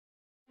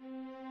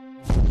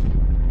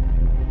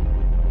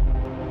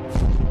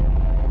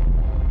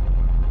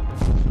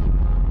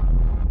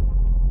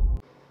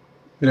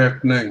Good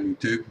afternoon,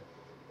 YouTube,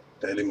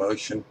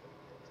 Dailymotion,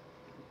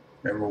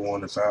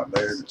 everyone that's out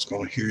there that's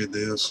going to hear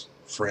this,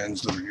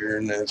 friends that are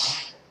hearing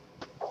this,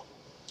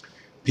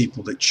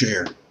 people that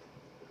share.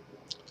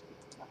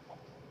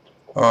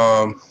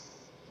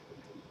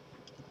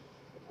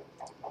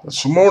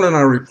 This morning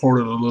I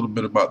reported a little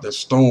bit about this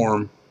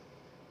storm,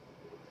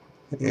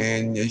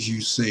 and as you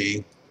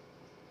see,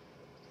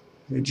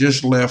 it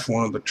just left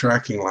one of the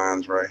tracking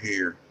lines right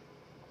here.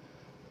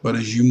 But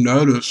as you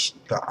notice,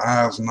 the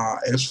eye is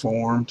not as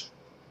formed.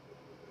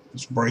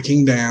 It's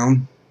breaking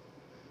down,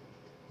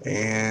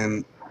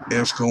 and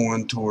it's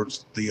going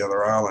towards the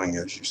other island,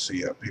 as you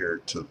see up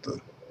here to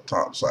the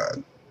top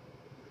side,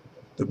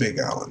 the big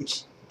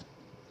islands.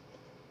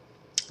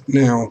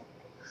 Now,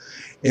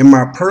 in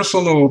my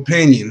personal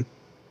opinion,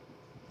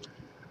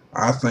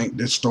 I think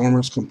this storm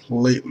has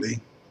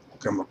completely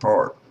come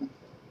apart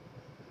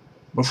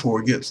before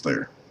it gets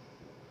there.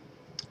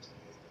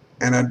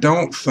 And I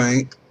don't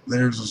think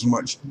there's as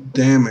much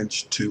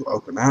damage to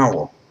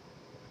Okinawa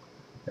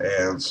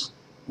as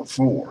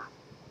before.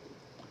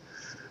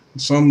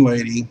 Some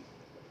lady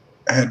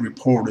had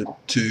reported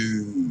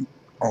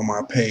on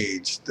my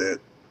page that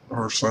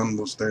her son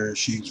was there and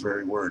she's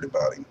very worried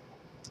about him.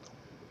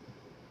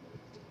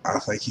 I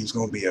think he's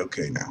going to be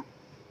okay now.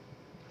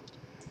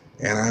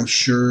 And I'm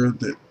sure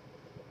that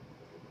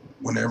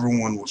when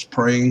everyone was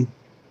praying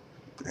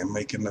and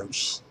making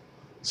those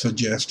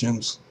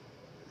suggestions,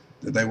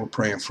 that they were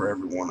praying for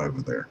everyone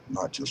over there,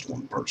 not just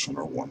one person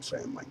or one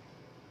family.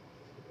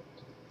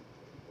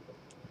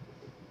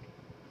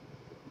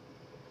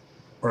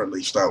 Or at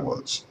least I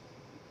was.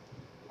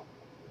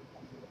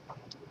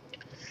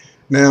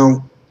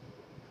 Now,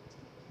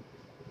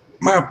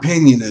 my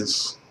opinion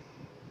is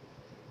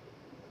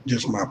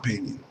just my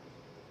opinion.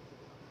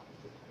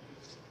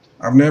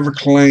 I've never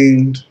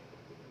claimed,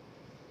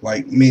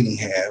 like many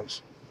have,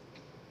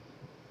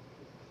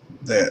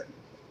 that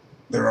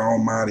they're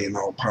almighty and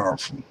all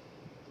powerful,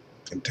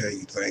 can tell you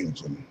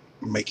things and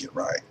make it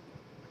right.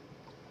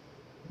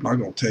 I'm not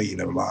going to tell you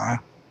no lie.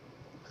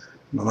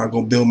 I'm not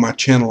going to build my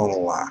channel on a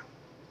lie,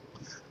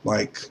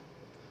 like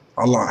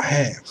a lot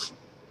have.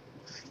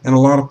 And a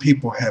lot of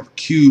people have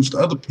accused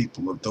other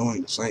people of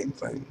doing the same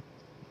thing.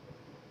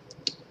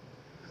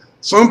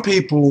 Some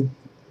people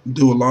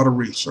do a lot of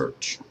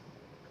research,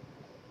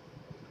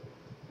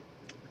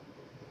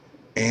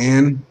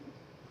 and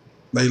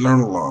they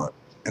learn a lot,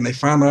 and they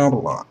find out a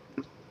lot.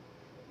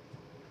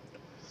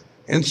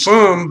 And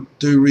some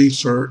do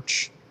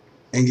research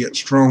and get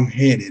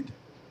strong-headed,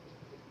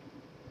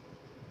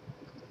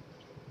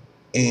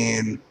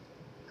 and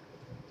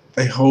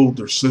they hold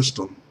their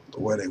system the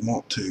way they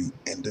want to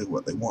and do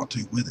what they want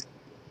to with it.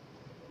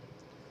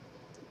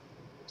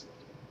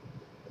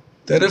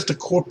 That is the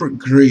corporate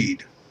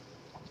greed,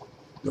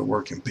 the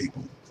working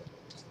people.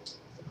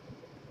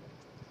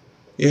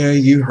 Yeah,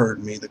 you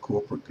heard me, the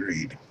corporate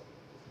greed.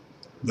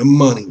 The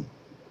money,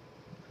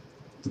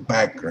 the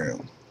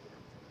background.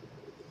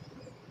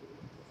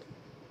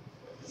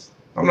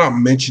 I'm not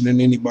mentioning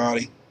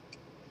anybody.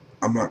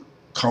 I'm not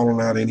calling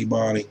out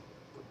anybody.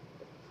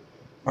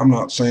 I'm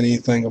not saying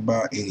anything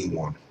about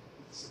anyone.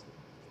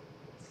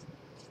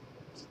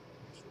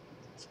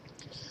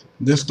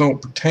 This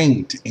don't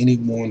pertain to any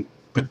one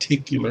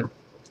particular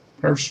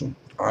person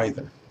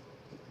either.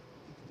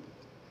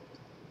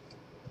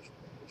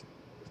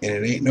 And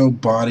it ain't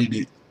nobody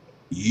that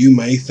you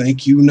may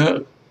think you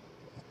know.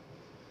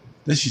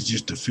 This is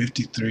just a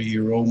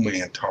 53-year-old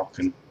man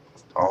talking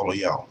to all of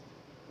y'all.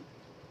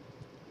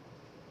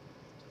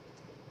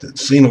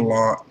 That's seen a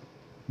lot,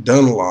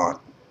 done a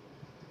lot,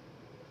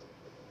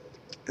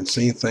 and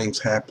seen things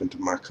happen to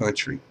my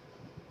country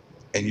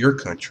and your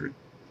country.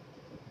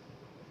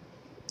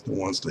 The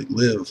ones that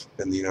live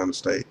in the United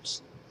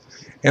States.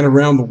 And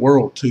around the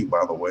world too,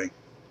 by the way.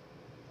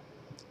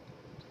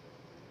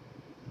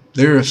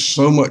 There is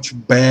so much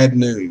bad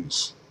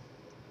news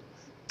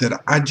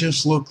that I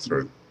just looked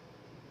through.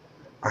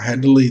 I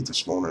had to leave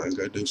this morning and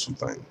go do some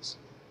things.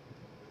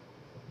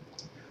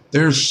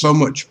 There's so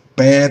much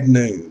bad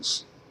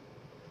news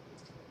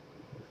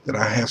that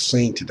I have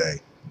seen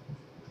today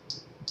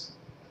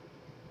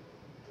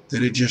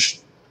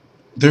that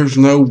there's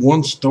no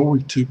one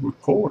story to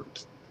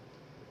report.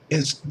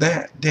 It's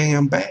that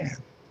damn bad.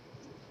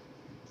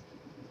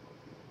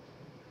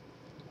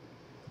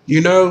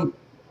 You know,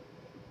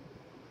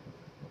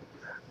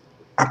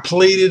 I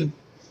pleaded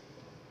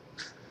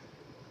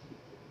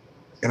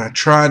and I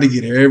tried to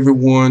get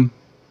everyone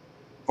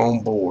on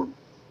board,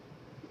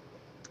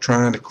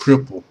 trying to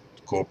cripple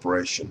the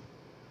corporation,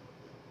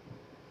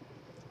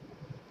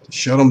 to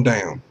shut them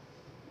down,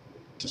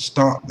 to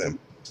stop them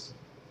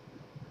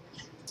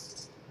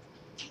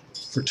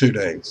for 2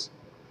 days.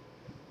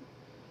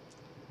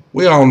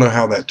 We all know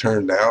how that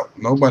turned out.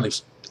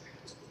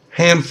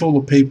 Handful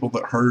of people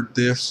that heard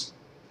this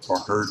or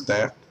heard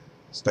that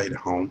stayed at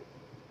home.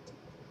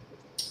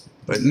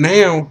 But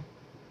now,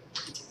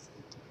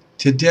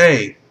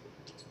 today,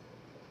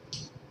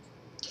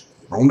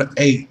 on the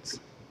 8th,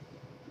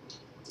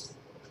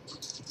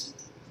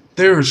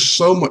 There is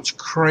so much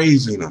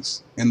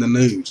craziness in the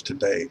news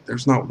today.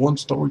 There's not one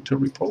story to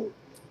report.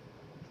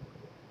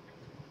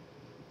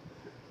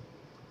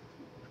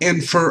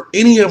 And for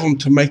any of them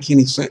to make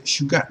any sense,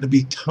 you've got to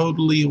be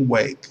totally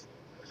awake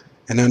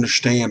and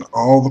understand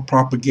all the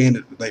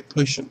propaganda that they're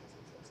pushing.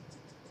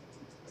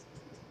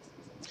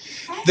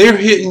 They're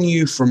hitting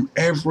you from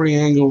every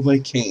angle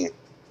they can.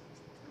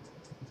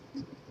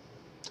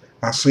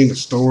 I've seen a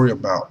story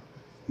about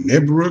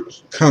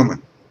Neoguri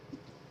coming.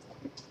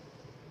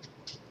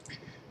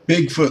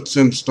 Bigfoot's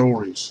in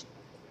stories.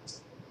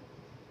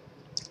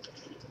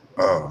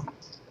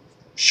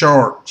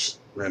 Sharks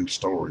are in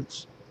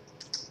stories.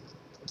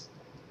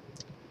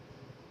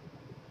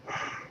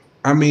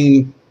 I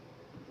mean,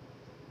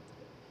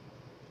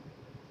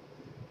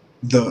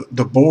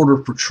 the border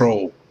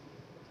patrol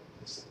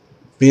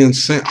being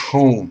sent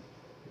home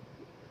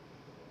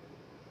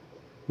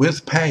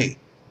with pay,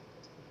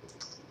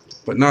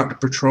 but not to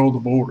patrol the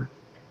border.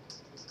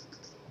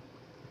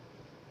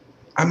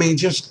 I mean,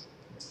 just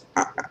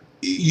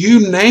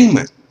you name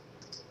it.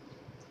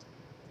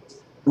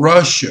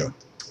 Russia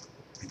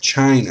and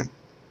China,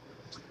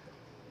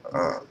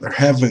 they're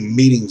having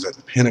meetings at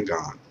the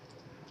Pentagon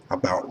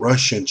about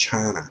Russia and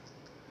China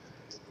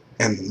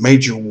and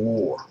major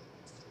war.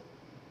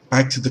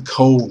 Back to the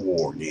Cold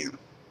War again.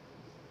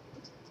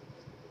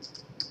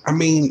 I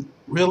mean,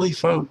 really,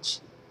 folks?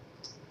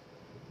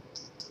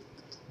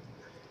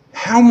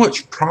 How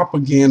much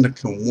propaganda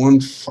can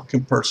one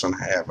fucking person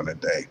have in a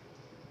day?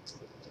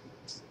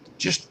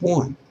 Just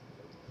one.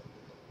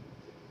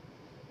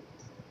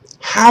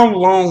 How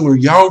long are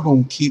y'all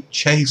gonna keep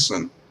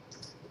chasing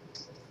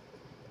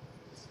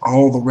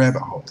all the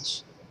rabbit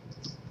holes?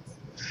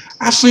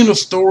 I seen a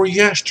story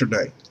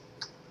yesterday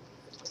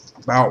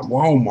about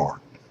Wal-Mart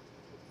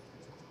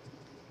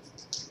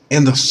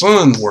and the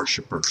sun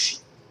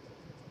worshippers.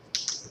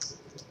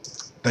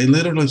 They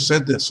literally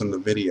said this in the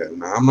video.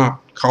 Now, I'm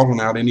not calling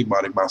out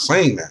anybody by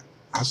saying that.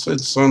 I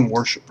said sun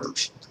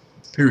worshippers,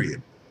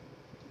 period.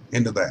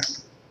 End of that.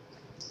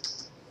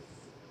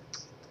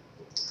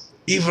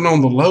 Even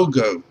on the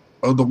logo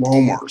of the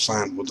Walmart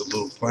sign with the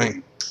little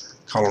thing,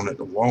 calling it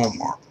the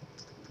Walmart.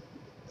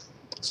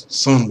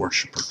 Sun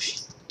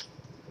worshippers.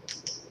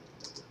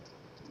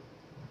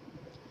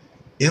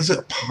 Is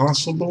it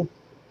possible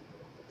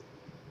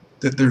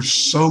that there's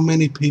so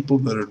many people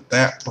that are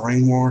that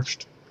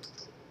brainwashed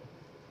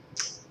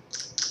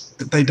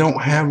that they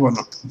don't have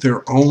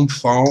their own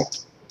thought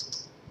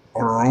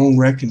or their own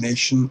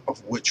recognition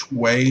of which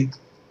way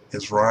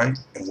is right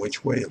and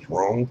which way is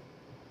wrong?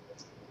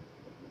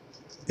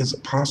 Is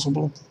it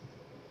possible?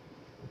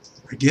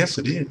 I guess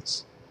it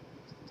is.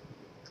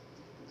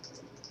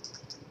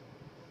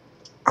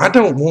 I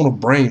don't want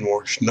to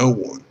brainwash no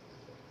one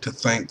to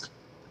think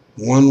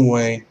one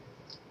way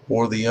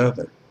or the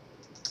other.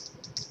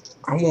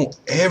 I want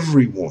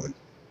everyone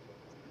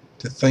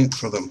to think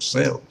for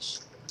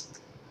themselves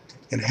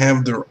and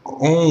have their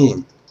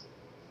own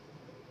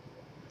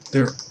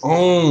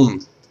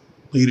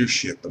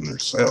leadership in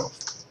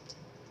themselves.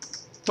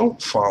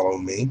 Don't follow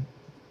me.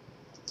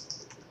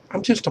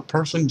 I'm just a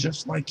person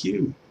just like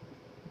you.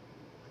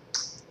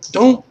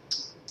 Don't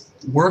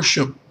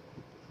worship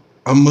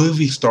a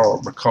movie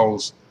star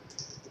because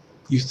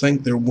you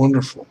think they're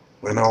wonderful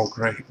and all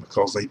great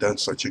because they done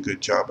such a good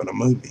job in a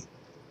movie.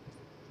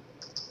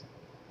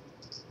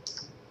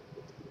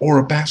 Or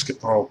a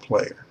basketball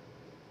player,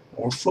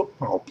 or a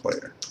football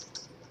player,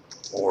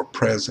 or a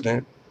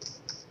president,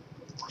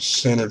 or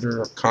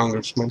senator, or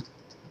congressman.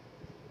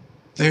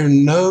 They're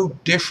no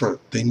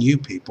different than you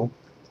people.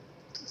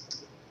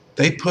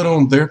 They put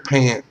on their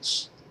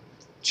pants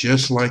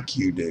just like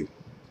you do.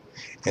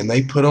 And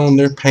they put on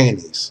their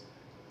panties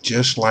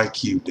just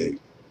like you do.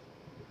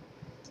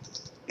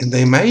 And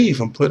they may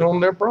even put on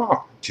their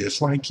bra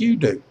just like you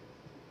do.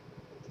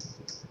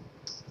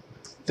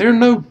 They're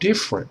no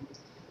different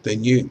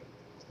than you.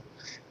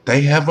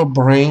 They have a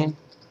brain,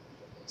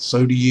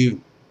 so do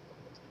you.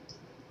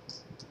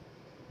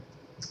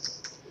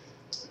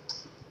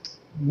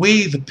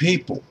 We, the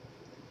people,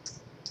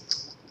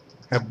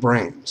 have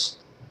brains.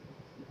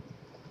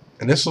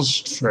 And this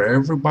is for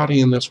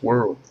everybody in this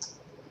world.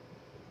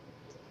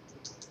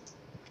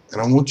 And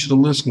I want you to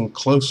listen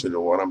closely to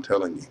what I'm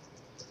telling you.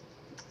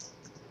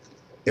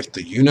 If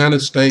the United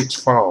States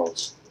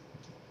falls,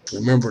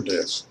 remember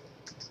this.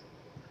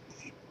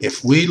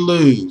 If we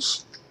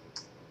lose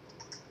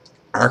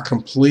our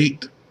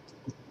complete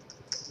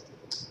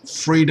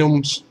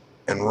freedoms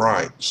and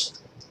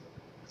rights,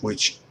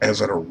 which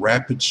is at a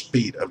rapid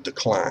speed of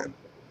decline,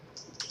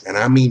 and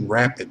I mean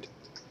rapid,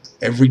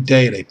 every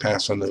day they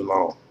pass a new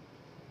law.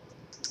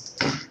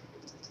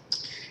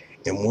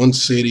 In one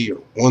city or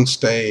one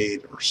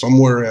state or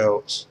somewhere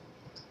else,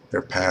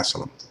 they're passing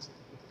them.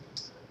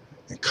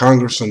 And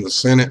Congress and the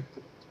Senate,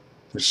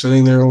 they're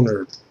sitting there on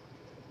their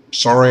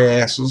sorry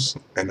asses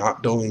and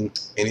not doing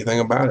anything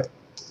about it.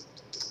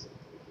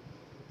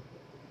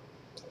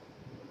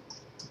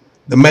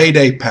 The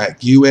Mayday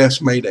Pact,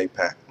 U.S. Mayday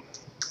Pact,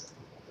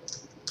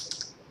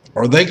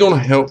 are they going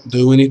to help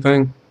do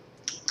anything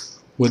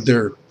with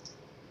their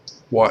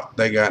what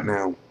they got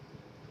now?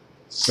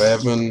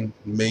 $7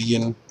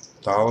 million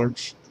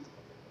that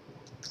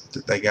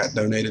they got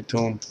donated to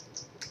them.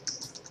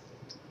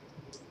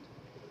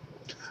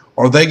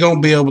 Are they going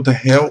to be able to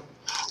help?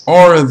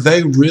 Or are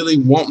they really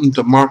wanting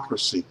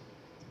democracy?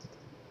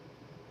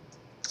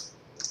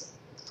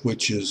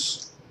 Which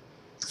is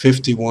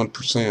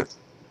 51%.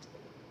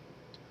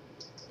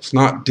 It's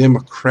not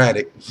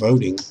democratic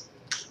voting.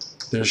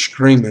 They're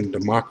screaming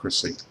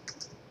democracy.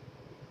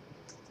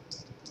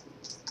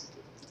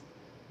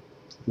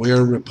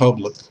 We're a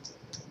republic.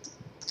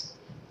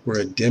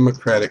 We're a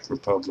democratic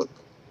republic.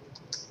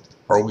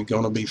 Are we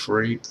going to be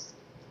free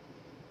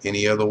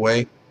any other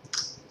way?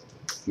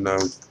 No,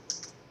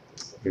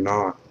 you're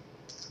not.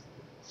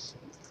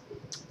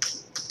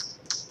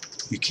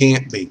 You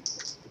can't be.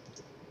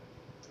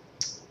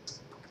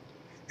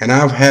 And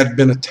I've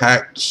been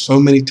attacked so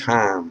many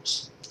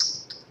times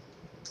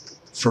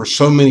for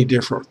so many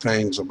different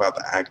things about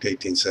the Act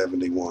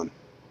 1871.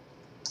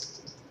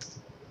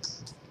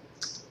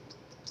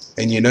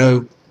 And you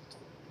know,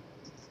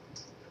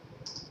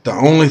 the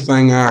only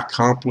thing I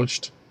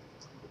accomplished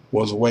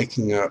was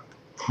waking up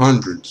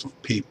hundreds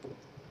of people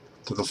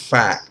to the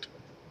fact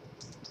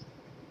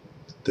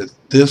that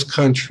this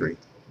country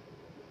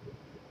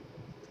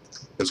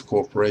is a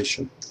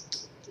corporation.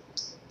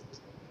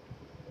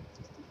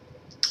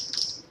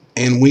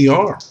 And we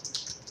are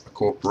a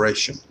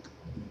corporation.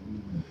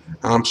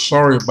 I'm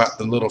sorry about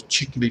the little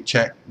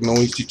chickadee-chack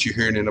noise that you're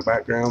hearing in the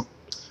background.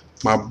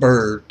 My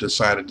bird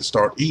decided to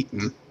start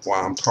eating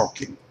while I'm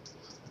talking.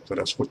 So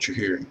that's what you're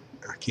hearing.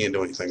 I can't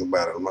do anything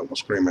about it. I'm not going to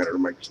scream at her to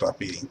make her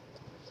stop eating.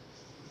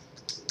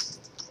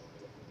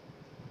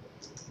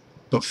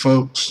 But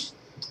folks,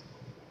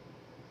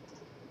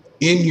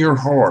 in your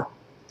heart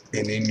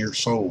and in your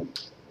soul,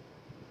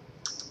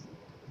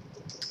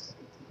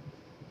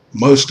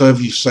 most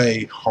of you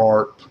say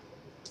heart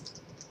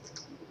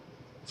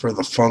for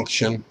the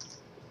function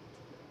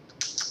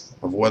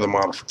of weather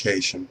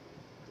modification.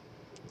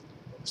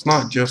 It's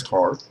not just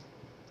heart.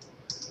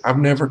 I've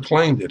never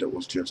claimed that it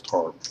was just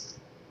heart.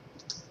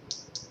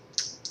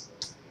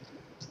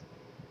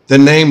 The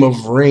name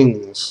of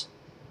rings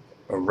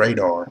of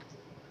radar,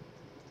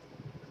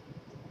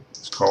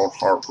 it's called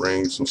heart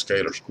rings and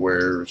scalar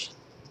squares.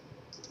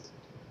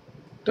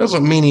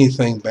 Doesn't mean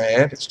anything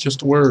bad. It's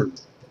just a word.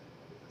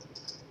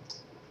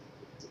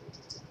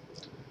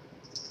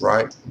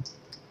 Right?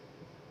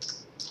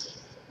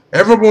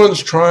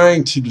 Everyone's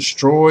trying to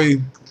destroy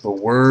the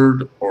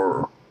word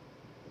or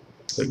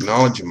the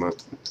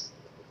acknowledgement,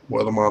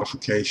 weather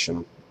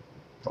modification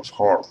of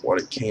heart,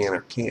 what it can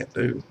or can't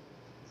do.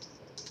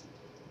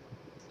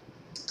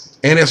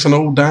 And it's an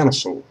old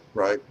dinosaur,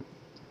 right?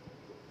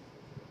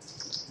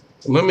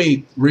 Let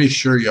me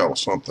reassure y'all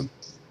something.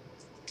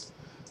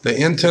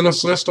 The antenna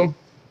system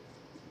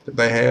that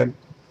they had,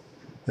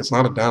 it's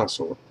not a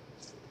dinosaur,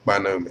 by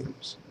no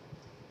means.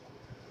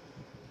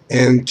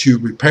 And to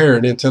repair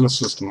an antenna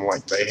system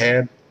like they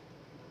had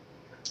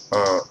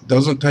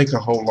doesn't take a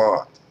whole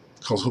lot,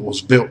 because it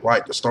was built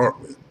right to start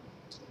with.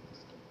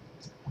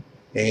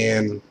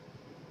 And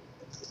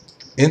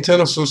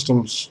antenna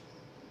systems,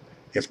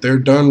 if they're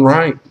done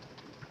right,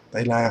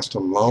 they last a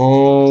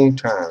long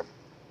time,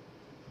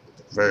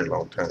 very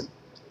long time.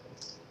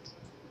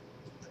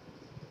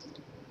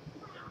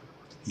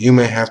 You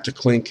may have to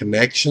clean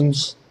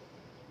connections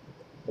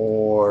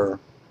or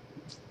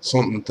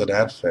something to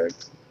that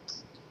effect,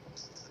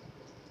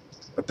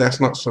 but that's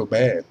not so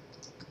bad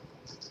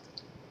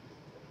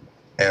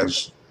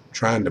as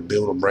trying to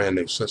build a brand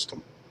new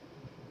system.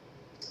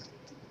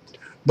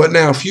 But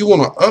now if you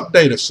want to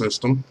update a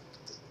system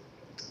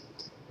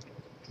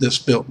that's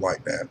built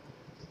like that,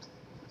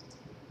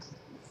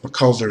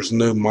 because there's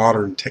new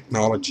modern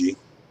technology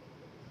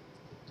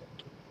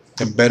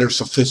and better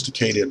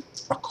sophisticated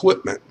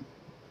equipment,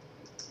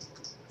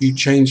 you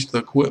change the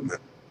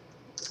equipment.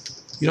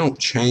 You don't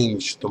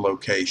change the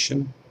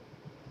location.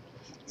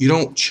 You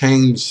don't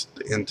change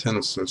the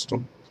antenna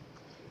system.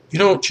 You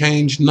don't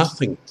change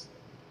nothing.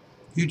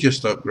 You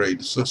just upgrade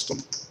the system.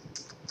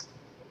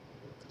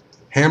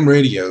 Ham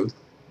radio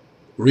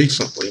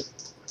recently,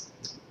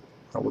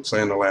 I would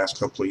say in the last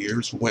couple of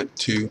years, went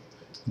to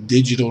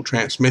digital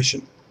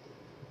transmission.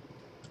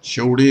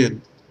 Sure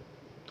did.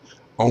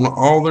 On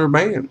all their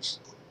bands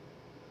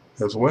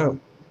as well.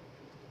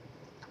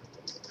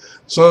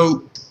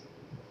 So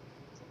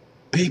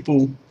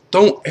people,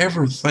 don't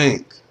ever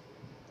think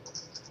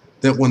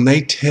that when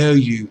they tell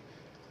you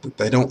that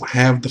they don't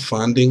have the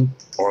funding,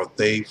 or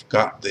they've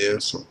got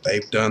this, or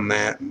they've done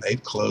that, and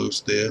they've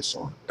closed this,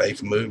 or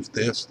they've moved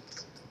this.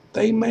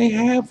 They may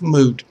have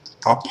moved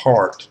a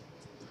part,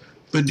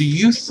 but do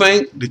you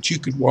think that you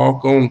could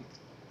walk on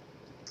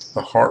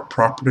the Hart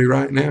property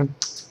right now?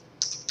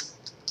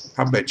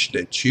 I bet you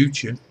they'd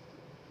shoot you.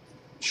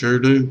 Sure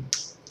do.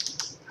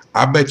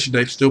 I bet you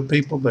there's still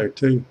people there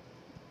too.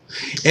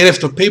 And if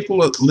the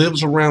people that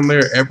lives around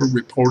there ever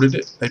reported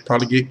it, they'd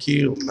probably get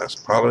killed, and that's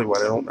probably why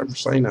they don't ever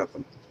say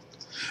nothing.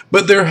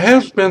 But there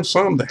has been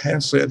some that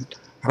has said,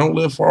 I don't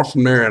live far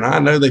from there, and I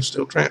know they're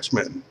still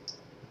transmitting.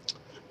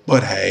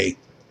 But hey,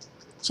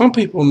 some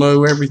people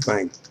know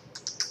everything,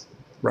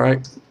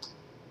 right?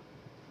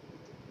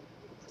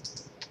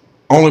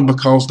 Only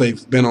because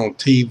they've been on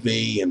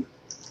TV and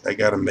they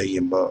got $1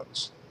 million, or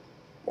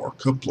a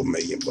couple of $1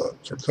 million, or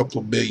a couple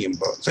of $1 billion.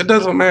 It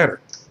doesn't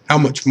matter how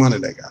much money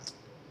they got.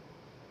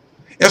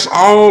 It's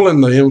all in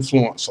the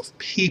influence of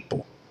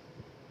people,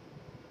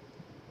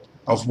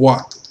 of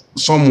what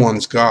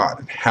someone's got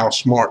and how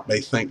smart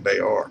they think they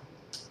are.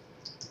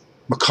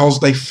 Because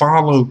they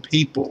follow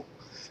people.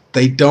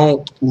 They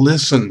don't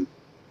listen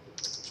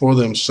for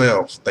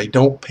themselves. They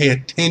don't pay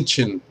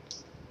attention.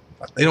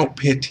 They don't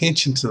pay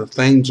attention to the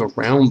things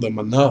around them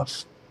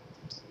enough.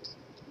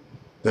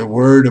 They're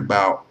worried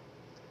about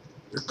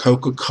their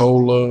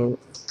Coca-Cola,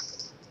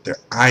 their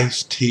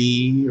iced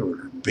tea, or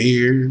their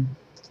beer,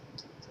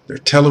 their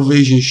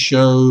television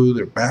show,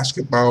 their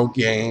basketball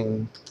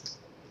game,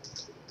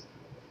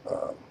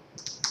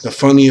 the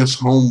funniest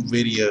home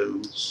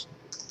videos,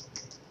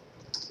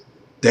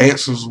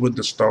 Dances with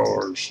the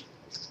Stars.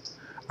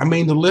 I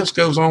mean, the list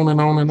goes on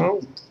and on and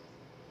on.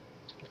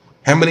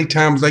 How many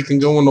times they can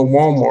go into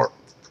Walmart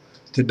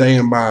today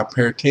and buy a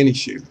pair of tennis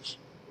shoes,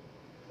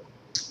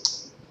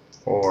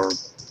 or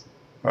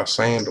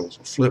sandals,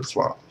 or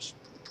flip-flops,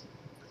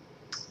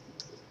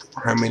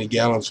 or how many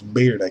gallons of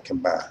beer they can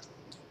buy,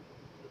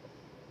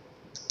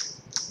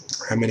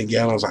 or how many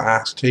gallons of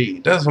iced tea.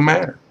 It doesn't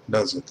matter,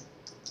 does it?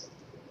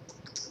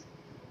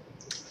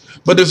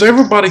 But does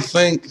everybody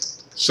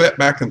sit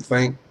back and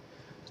think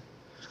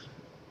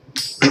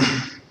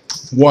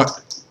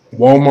what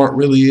Walmart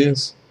really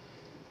is?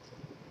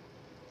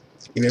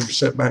 You never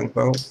sat back and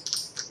thought?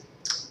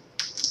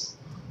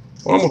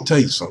 Well, I'm going to tell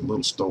you a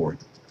little story.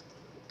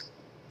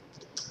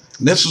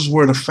 And this is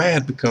where the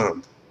fad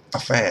become a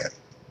fad.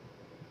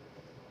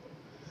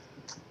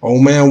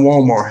 Old man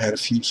Walmart had a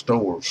few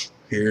stores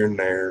here and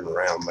there and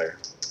around there.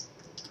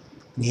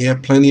 And he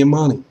had plenty of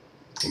money.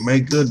 He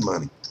made good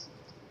money.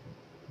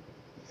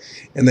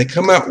 And they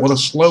come out with a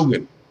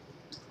slogan.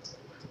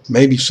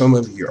 Maybe some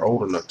of you are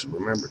old enough to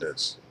remember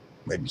this.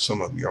 Maybe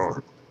some of you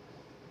aren't.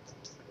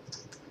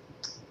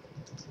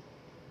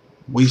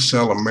 We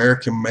sell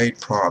American-made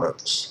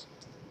products.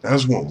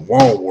 That's when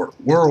World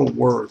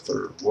Worth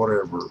or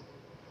whatever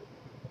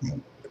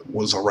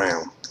was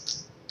around.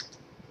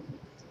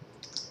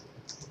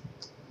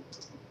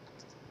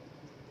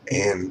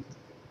 And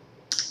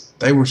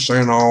they were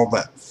selling all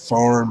that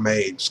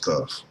foreign-made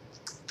stuff.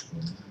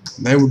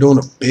 And they were doing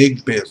a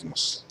big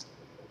business.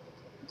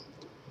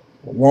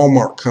 Well,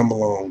 Walmart come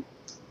along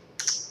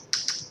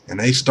and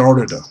they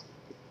started a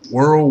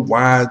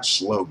worldwide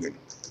slogan.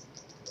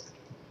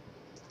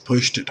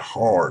 Pushed it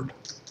hard.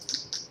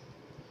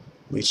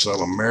 We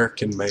sell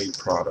American-made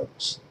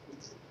products.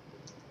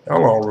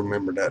 Y'all all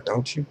remember that,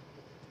 don't you?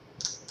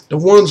 The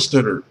ones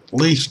that are at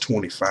least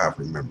 25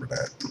 remember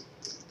that.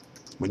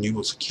 When you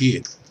was a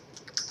kid.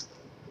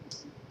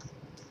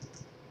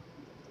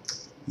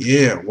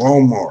 Yeah,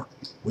 Walmart.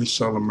 We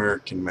sell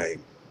American-made.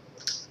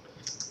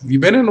 Have you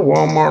been in the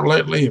Walmart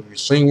lately? Have you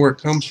seen where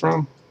it comes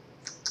from?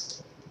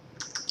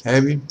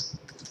 Have you?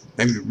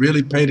 Have you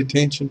really paid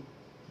attention?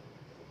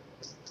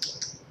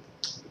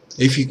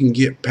 If you can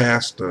get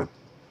past the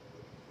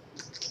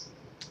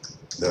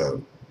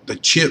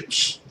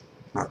chips,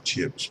 not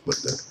chips, but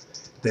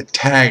the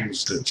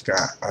tags that's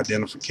got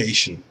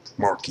identification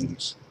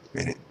markings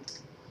in it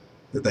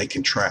that they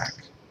can track.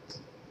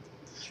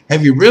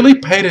 Have you really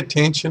paid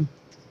attention?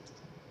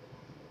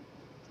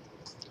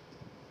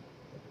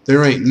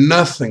 There ain't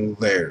nothing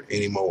there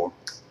anymore.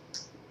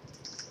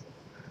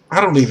 I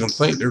don't even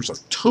think there's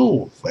a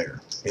tool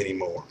there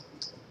anymore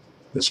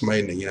that's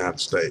made in the United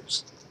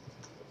States.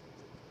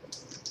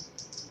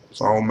 It's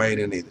all made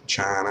in either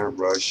China,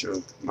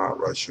 Russia, not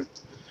Russia,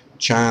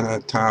 China,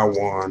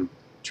 Taiwan,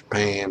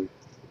 Japan,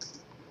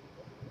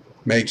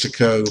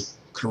 Mexico,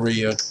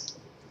 Korea.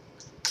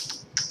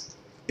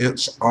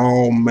 It's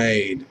all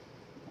made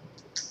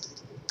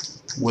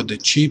with the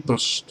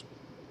cheapest.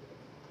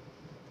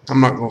 I'm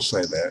not going to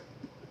say that.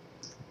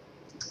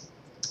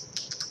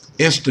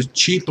 It's the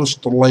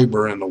cheapest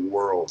labor in the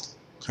world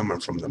coming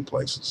from them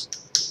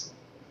places.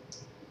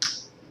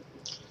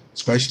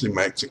 Especially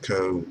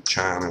Mexico,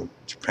 China,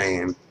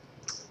 Japan,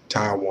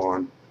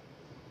 Taiwan.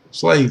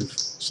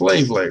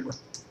 Slave labor.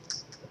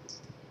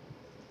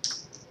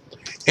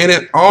 And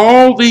at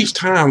all these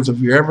times, have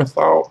you ever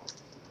thought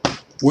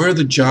where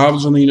the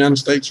jobs in the United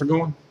States are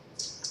going?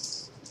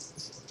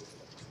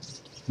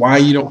 Why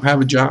you don't have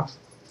a job?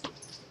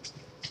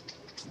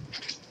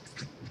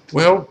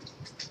 Well,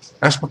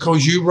 that's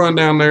because you run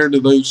down there to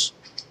those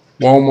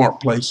Walmart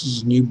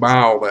places and you buy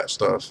all that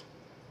stuff.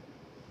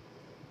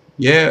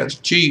 Yeah, it's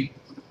cheap.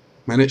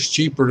 And it's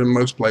cheaper than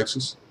most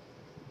places.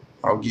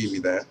 I'll give you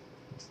that.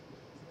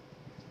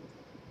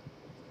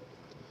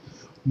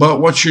 But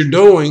what you're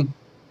doing,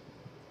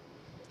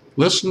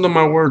 listen to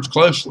my words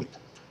closely.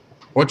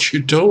 What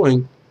you're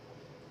doing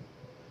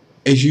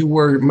is you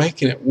were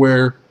making it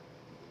where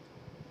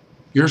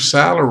your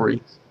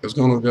salary is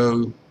going to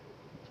go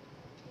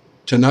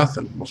to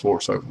nothing before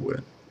it's over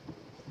with.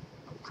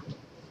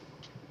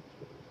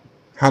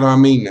 How do I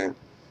mean that?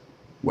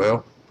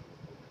 Well,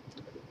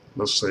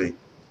 let's see.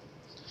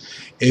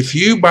 If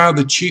you buy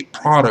the cheap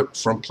product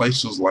from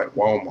places like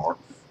Wal-Mart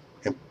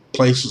and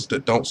places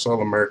that don't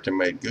sell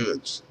American-made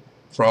goods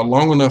for a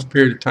long enough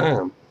period of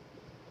time,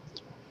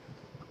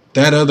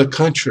 that other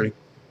country,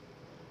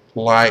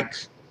 like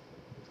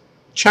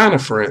China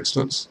for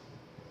instance,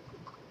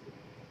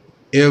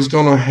 is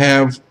going to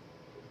have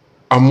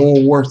a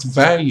more worth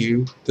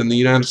value than the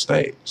United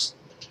States.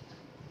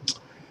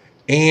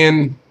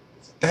 And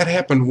that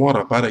happened, what,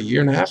 about a year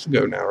and a half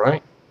ago now,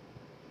 right?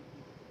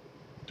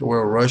 To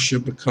where Russia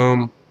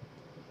become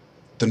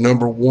the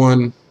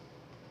 #1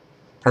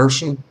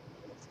 person.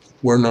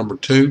 We're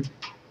 #2.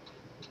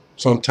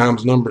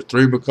 Sometimes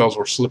 #3 because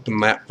we're slipping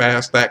that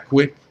fast, that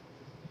quick.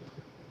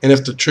 And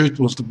if the truth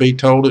was to be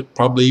told, it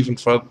probably even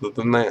further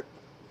than that.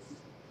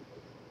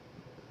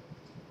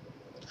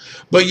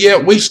 But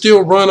yet we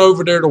still run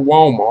over there to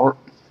Walmart,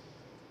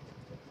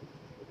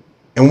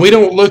 and we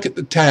don't look at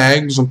the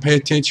tags and pay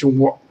attention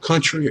what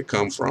country it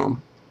come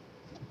from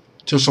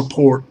to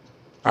support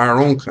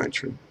our own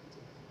country.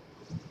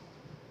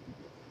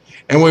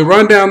 And we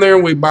run down there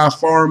and we buy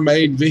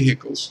foreign-made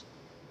vehicles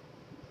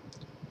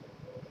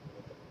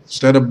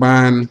instead of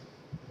buying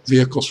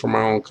vehicles from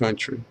our own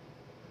country,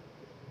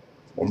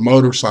 or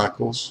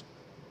motorcycles.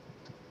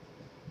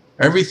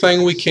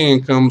 Everything we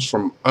can comes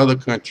from other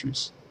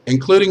countries,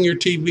 including your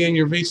TV and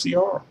your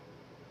VCR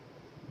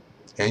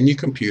and your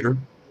computer.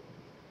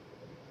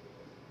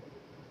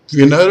 If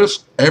you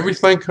notice,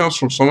 everything comes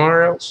from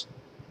somewhere else.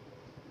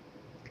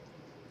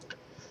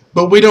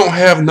 But we don't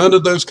have none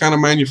of those kind of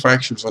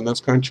manufacturers in this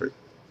country.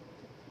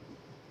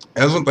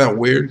 Isn't that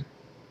weird?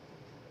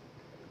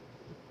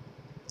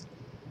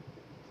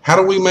 How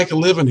do we make a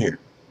living here?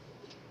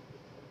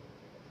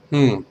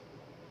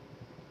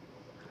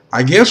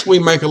 I guess we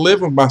make a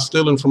living by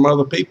stealing from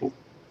other people.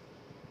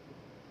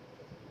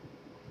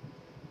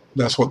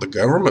 That's what the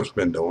government's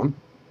been doing.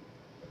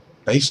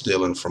 They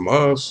stealing from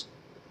us.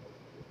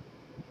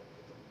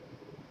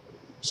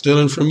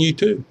 Stealing from you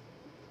too.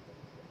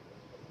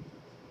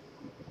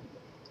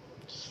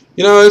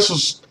 You know,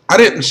 I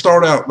didn't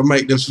start out to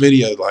make this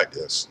video like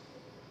this.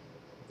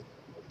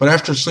 But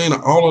after seeing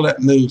all of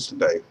that news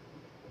today,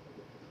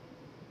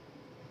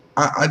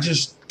 I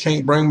just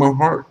can't bring my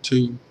heart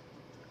to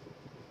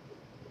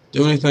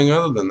do anything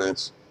other than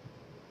this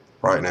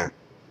right now.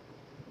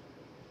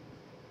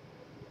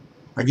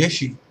 I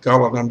guess you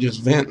call it I'm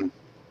just venting.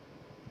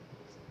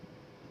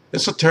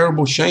 It's a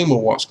terrible shame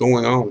of what's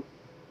going on.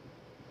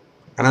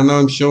 And I know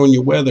I'm showing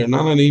you weather, and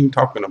I'm not even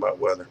talking about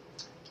weather,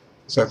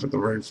 except for the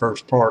very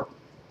first part.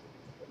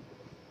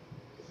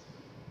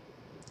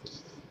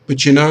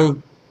 But you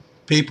know,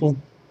 people,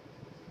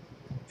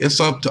 it's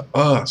up to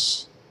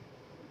us,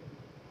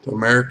 the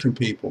American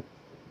people,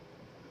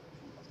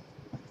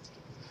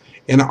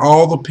 and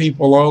all the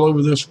people all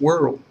over this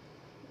world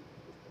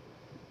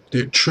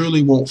that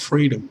truly want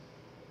freedom,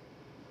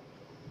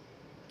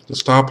 to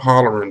stop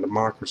hollering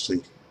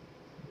democracy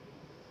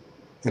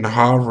and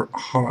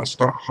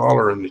start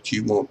hollering that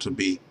you want to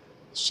be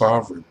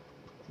sovereign,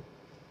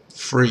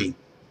 free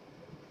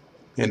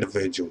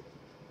individual.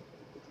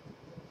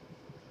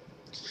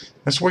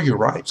 That's where your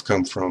rights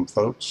come from,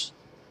 folks.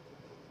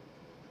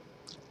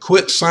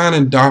 Quit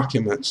signing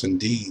documents and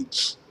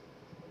deeds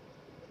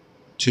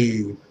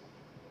to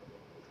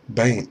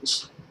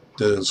banks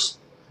that is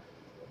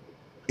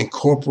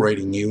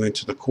incorporating you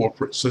into the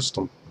corporate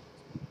system.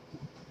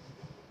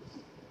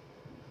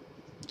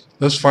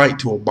 Let's fight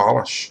to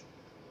abolish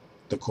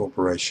the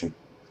corporation.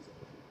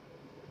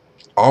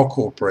 All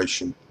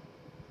corporation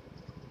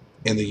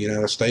in the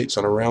United States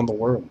and around the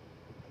world.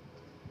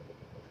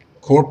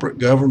 Corporate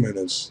government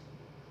is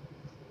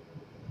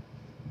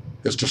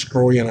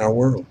destroying our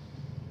world.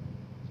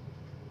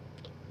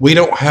 We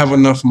don't have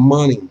enough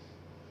money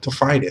to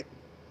fight it.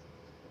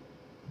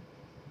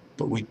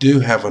 But we do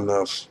have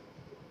enough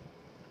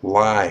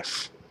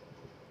life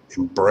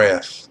and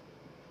breath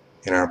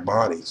in our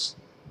bodies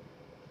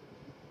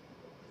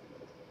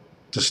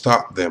to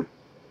stop them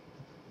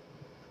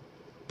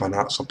by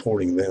not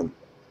supporting them.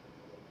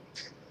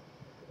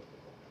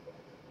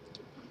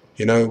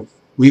 You know,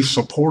 we've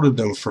supported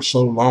them for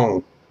so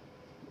long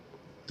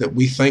that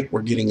we think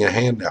we're getting a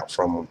handout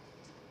from them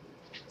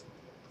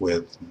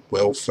with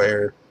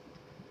welfare,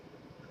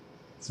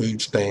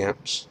 food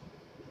stamps,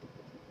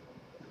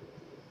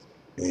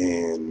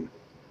 and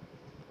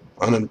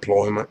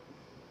unemployment.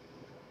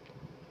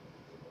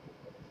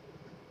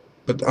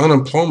 But the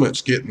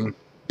unemployment's getting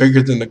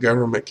bigger than the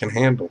government can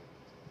handle.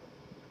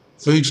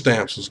 Food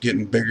stamps is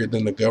getting bigger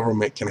than the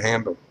government can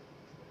handle.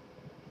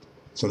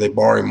 So they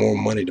borrow more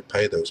money to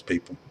pay those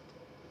people,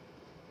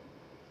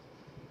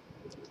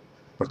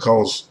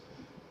 because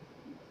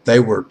they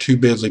were too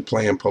busy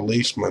playing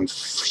policemen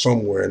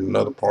somewhere in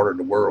another part of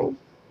the world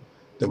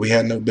that we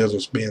had no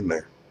business being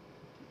there.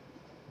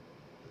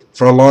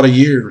 For a lot of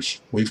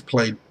years, we've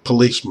played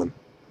policemen.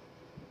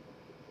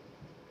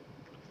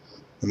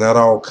 And that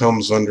all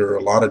comes under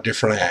a lot of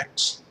different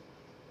acts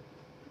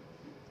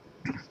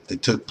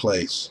that took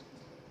place.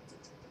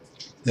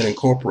 that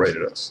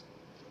incorporated us.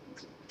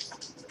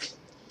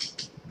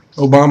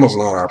 Obama's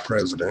not our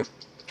president.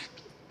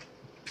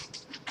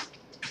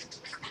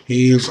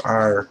 He is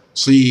our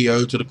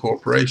CEO to the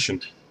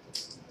corporation.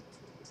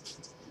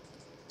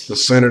 The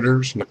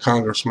senators and the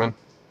congressmen,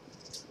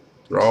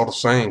 they're all the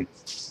same.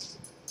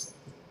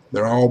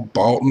 They're all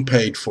bought and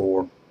paid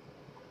for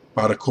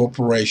by the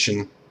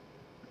corporation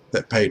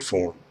that paid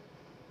for them.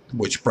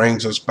 Which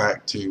brings us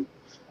back to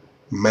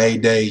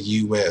Mayday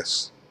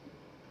US.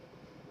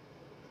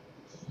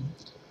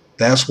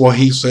 That's what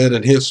he said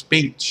in his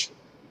speech.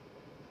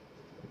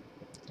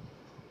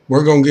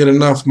 We're going to get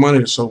enough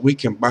money so we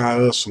can buy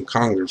us some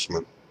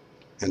congressmen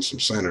and some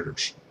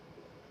senators.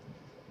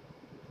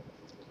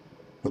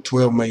 With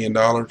 $12 million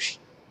or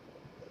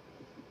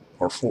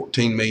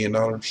 $14 million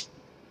is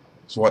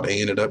what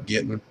they ended up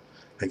getting.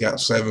 They got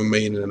 $7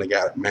 million and then they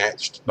got it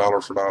matched dollar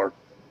for dollar.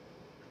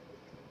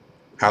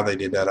 How they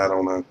did that, I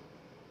don't know.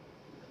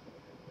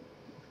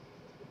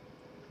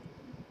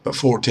 But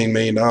 $14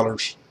 million,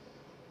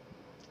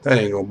 that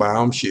ain't gonna buy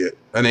them shit.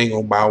 That ain't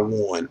gonna buy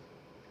one.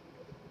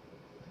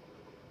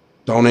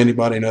 Don't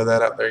anybody know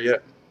that out there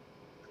yet?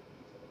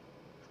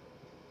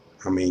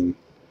 I mean,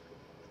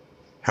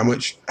 how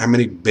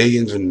many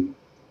billions and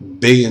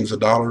billions of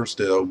dollars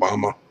did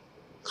Obama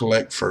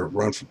collect for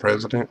run for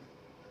president?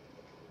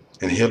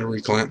 And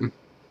Hillary Clinton?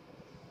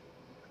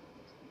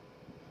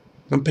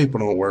 Them people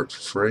don't work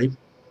for free.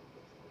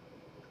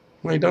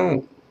 They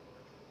don't.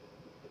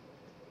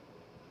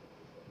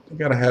 You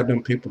gotta have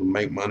them people to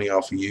make money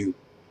off of you.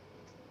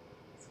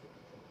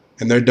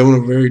 And they're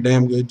doing a very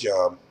damn good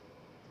job.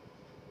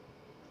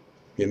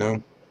 You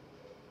know?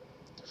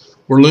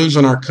 We're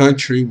losing our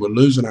country. We're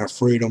losing our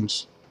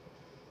freedoms.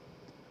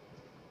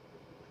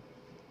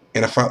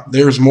 And if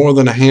there's more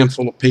than a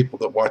handful of people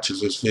that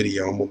watches this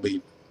video, I'm going to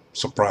be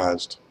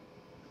surprised.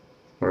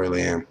 I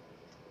really am.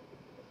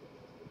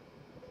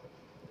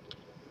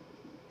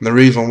 And the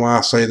reason why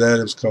I say that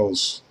is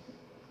because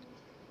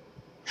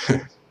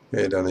I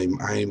ain't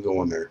even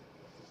going there.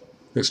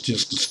 It's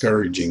just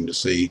discouraging to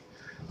see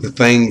the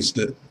things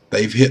that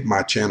they've hit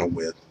my channel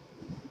with.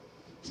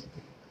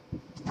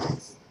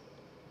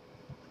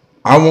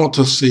 I want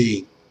to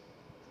see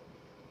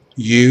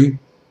you,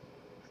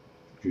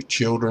 your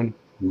children,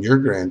 and your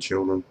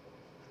grandchildren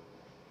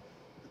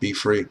be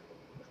free.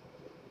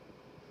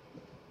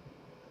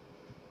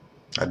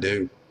 I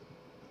do.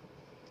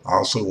 I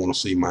also want to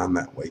see mine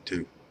that way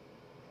too.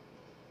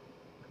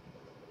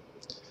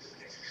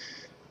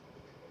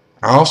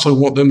 I also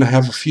want them to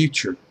have a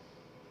future,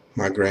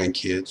 my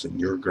grandkids and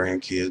your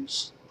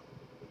grandkids.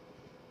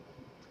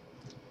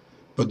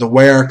 But the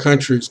way our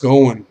country's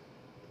going,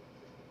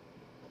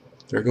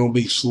 they're going to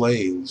be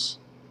slaves.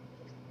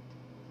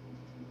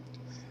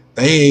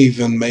 They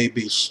even may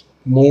be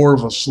more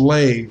of a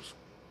slave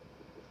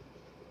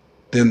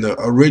than the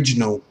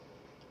original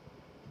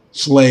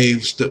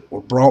slaves that were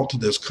brought to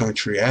this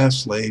country as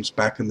slaves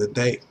back in the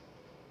day.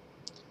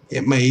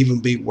 It may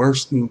even be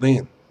worse than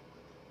then.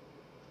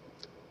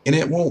 And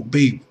it won't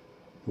be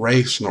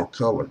race nor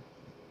color.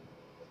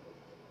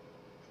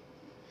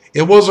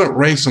 It wasn't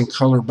race and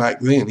color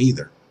back then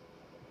either.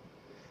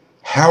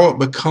 How it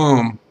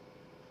become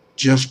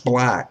just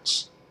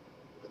blacks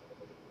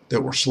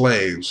that were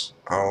slaves,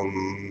 I'll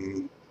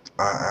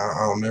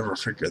never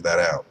figure that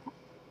out.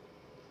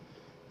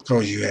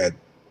 Because you had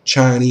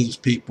Chinese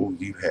people,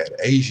 you had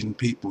Asian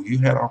people, you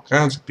had all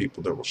kinds of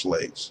people that were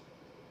slaves.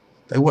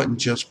 They wasn't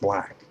just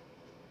black.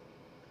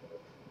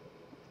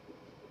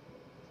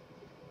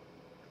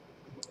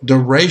 The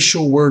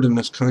racial word in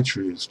this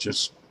country is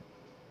just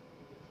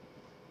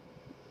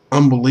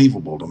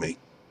unbelievable to me.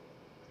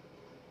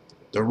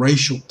 The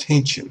racial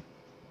tension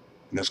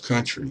in this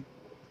country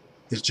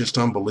is just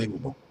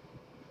unbelievable.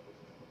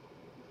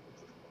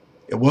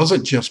 It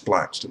wasn't just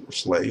blacks that were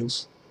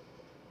slaves.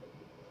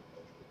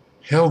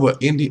 Hell,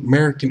 the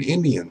American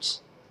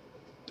Indians,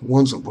 the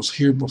ones that was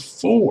here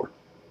before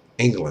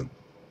England,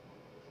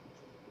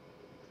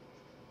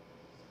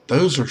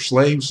 those are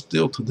slaves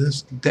still to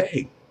this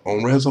day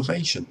on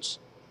reservations.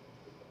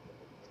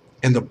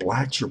 And the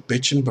blacks are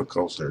bitching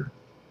because they're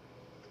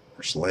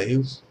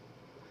slaves.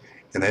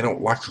 And they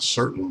don't like a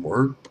certain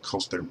word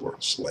because they were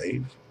a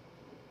slave.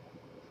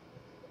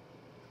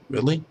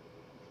 Really?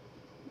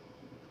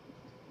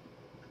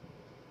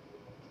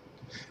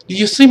 Do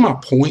you see my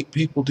point,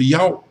 people? Do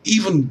y'all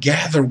even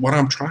gather what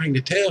I'm trying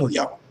to tell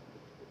y'all?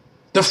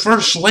 The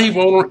first slave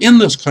owner in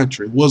this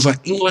country was an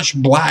English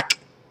black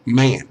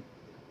man.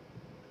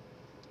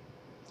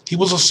 He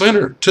was a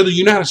senator to the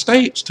United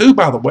States, too,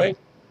 by the way.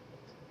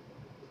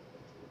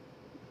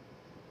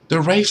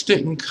 The race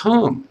didn't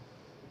come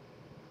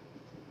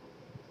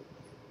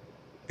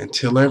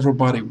until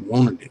everybody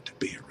wanted it to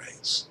be a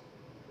race.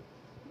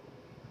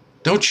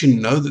 Don't you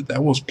know that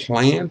that was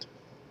planned?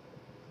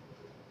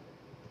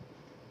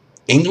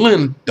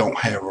 England don't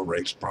have a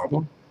race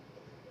problem.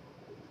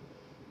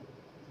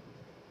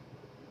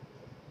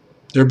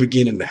 They're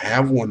beginning to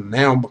have one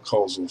now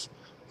because of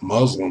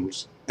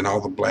Muslims and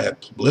all the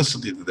bad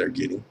publicity that they're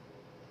getting.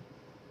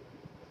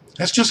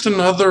 That's just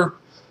another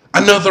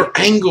Another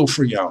angle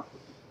for y'all.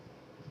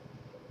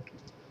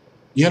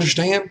 You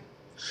understand?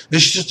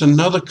 It's just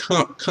another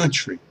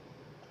country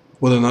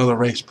with another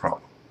race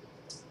problem.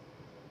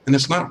 And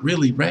it's not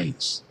really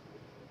race.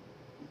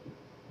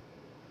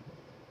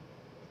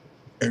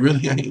 It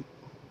really ain't.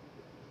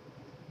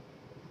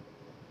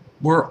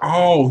 We're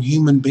all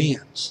human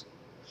beings.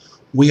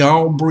 We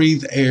all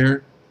breathe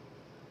air.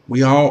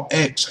 We all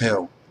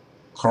exhale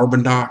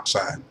carbon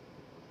dioxide,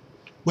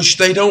 which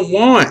they don't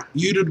want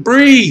you to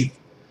breathe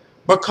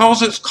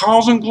because it's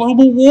causing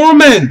global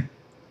warming.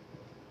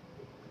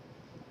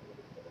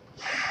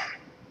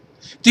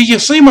 Do you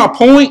see my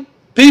point?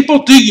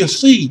 People, do you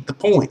see the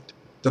point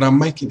that I'm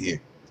making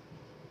here?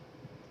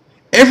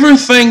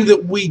 Everything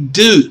that we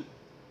do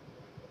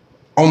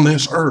on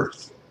this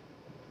earth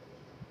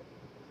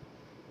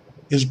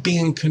is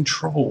being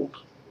controlled.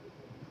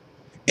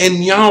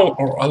 And y'all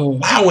are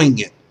allowing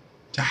it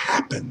to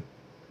happen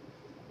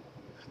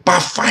by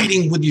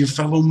fighting with your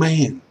fellow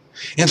man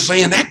and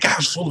saying that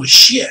guy's full of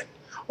shit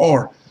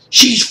or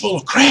she's full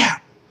of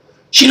crap.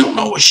 She don't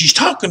know what she's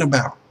talking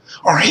about,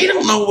 or he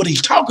don't know what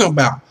he's talking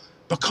about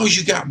because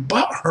you got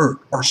butt hurt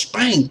or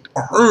spanked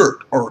or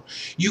hurt, or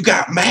you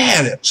got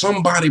mad at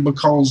somebody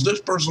because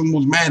this person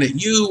was mad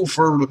at you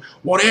for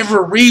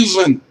whatever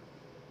reason.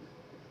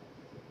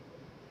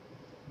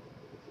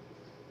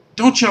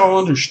 Don't y'all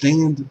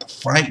understand that the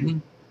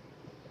fighting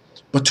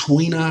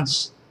between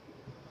us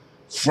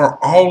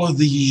for all of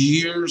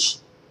these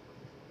years,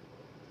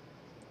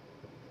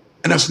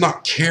 and us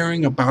not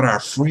caring about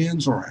our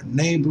friends or our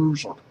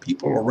neighbors or the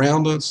people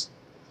around us,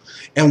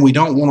 and we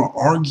don't want to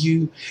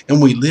argue, and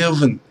we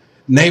live in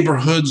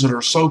neighborhoods that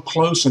are so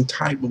close and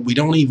tight, but we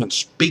don't even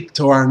speak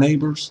to our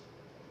neighbors.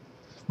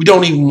 We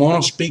don't even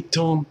want to speak to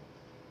them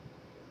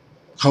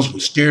because we're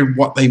scared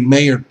what they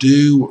may or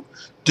do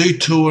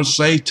to us,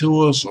 say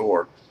to us,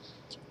 or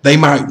they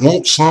might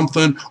want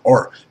something,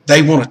 or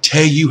they want to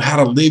tell you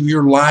how to live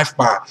your life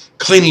by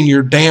cleaning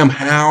your damn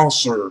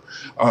house, or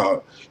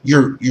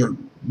your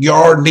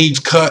yard needs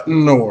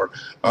cutting, or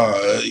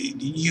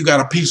you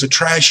got a piece of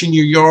trash in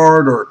your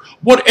yard, or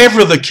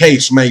whatever the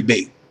case may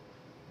be.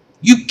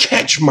 You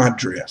catch my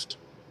drift.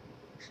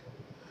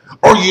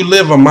 Or you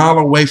live a mile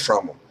away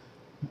from them.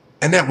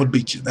 And that would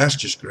be, that's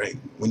just great.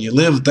 When you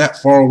live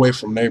that far away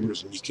from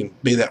neighbors and you can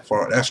be that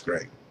far, that's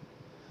great.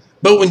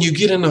 But when you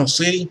get in a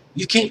city,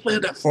 you can't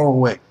live that far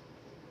away.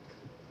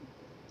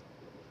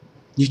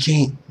 You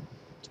can't.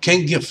 You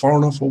can't get far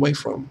enough away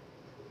from them,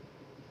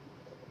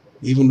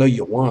 even though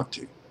you want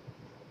to.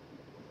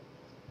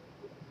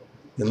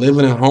 And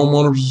living in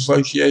homeowners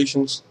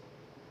associations,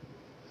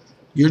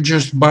 you're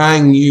just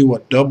buying you a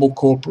double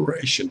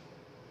corporation.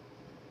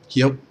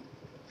 Yep.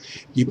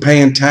 You're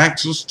paying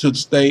taxes to the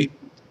state,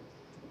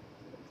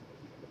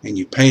 and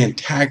you're paying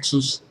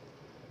taxes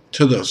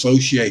to the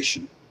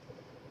association.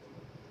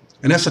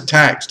 And that's a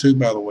tax too,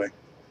 by the way,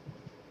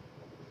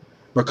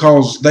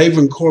 because they've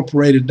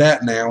incorporated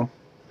that now,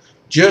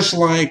 just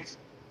like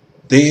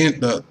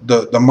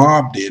the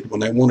mob did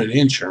when they wanted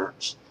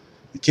insurance.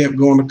 They kept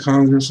going to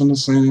Congress and the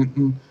Senate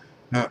and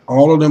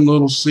all of them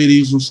little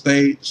cities and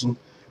states, and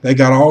they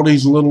got all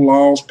these little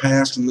laws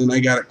passed, and then they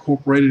got it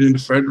incorporated into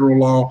federal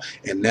law,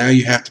 and now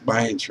you have to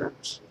buy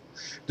insurance.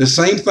 The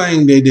same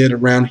thing they did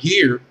around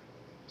here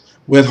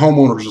with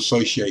homeowners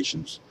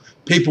associations.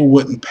 People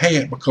wouldn't pay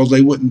it because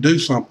they wouldn't do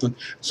something,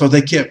 so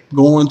they kept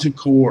going to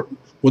court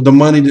with the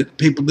money that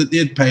people that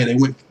did pay. They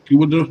went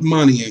with the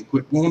money and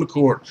quit going to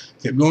court,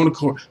 kept going to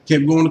court,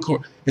 kept going to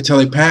court, until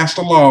they passed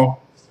a law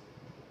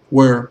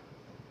where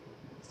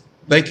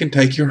they can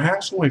take your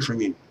house away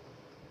from you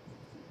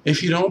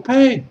if you don't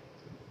pay.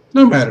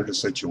 No matter the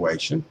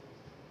situation.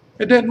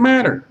 It doesn't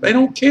matter. They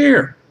don't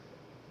care.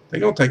 They're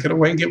going to take it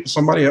away and give it to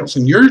somebody else,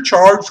 and you're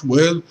charged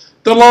with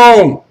the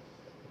loan.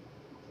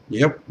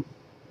 Yep.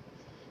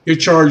 You're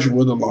charged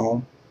with a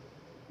loan.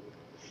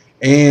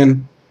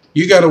 And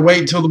you got to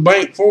wait until the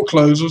bank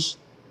forecloses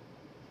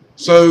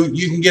so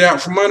you can get out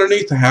from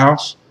underneath the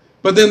house.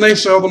 But then they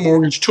sell the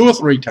mortgage 2 or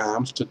 3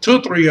 times to 2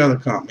 or 3 other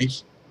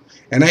companies.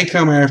 And they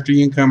come after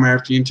you and come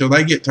after you until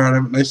they get tired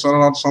of it and they sell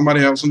it off to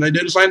somebody else, and they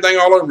do the same thing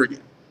all over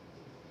again.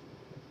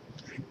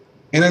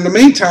 And in the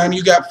meantime,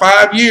 you got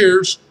 5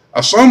 years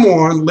of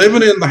someone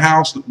living in the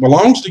house that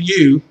belongs to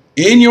you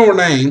in your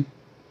name,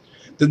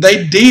 that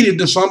they deeded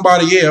to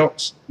somebody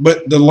else,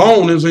 but the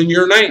loan is in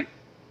your name.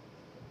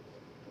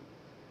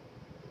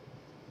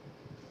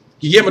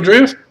 You get my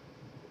drift?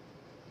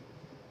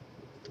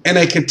 And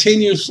they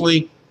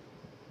continuously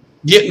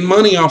getting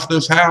money off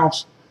this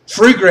house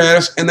free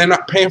gratis, and they're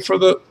not paying for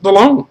the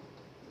loan.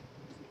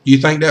 You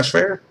think that's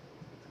fair?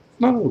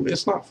 No,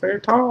 it's not fair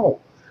at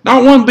all.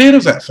 Not one bit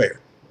is that fair.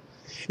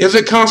 Is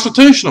it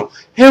constitutional?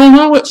 Hell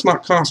no, it's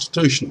not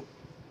constitutional.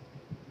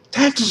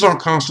 Taxes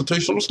aren't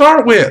constitutional to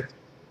start with.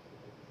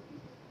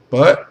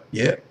 But,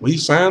 yeah, we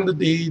signed the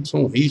deeds,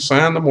 and we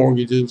signed the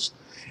mortgages,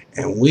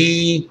 and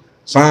we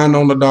signed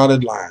on the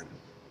dotted line.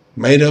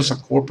 Made us a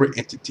corporate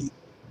entity.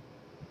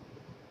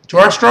 To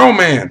our straw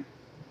man.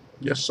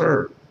 Yes,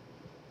 sir.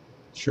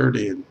 Sure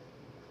did.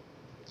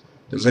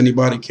 Does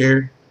anybody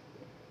care?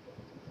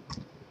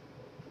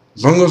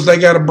 As long as they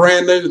got a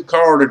brand new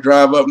car to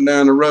drive up and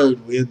down the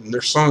road with, and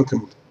their son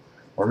can,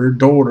 or their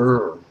daughter,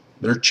 or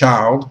their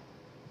child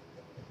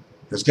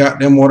has got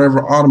them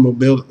whatever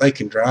automobile that they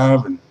can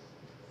drive, and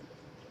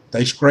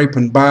they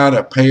scraping by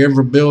to pay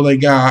every bill they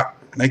got,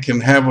 and they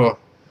can have a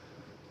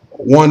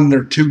 1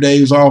 or 2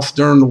 days off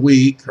during the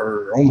week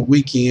or on the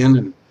weekend,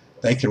 and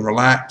they can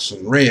relax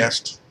and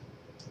rest,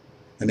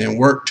 and then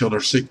work till they're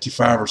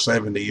 65 or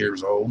 70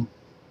 years old,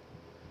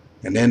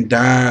 and then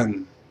die,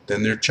 and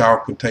then their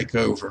child can take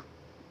over.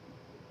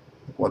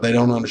 What they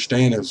don't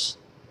understand is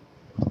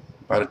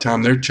by the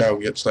time their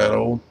child gets that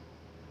old,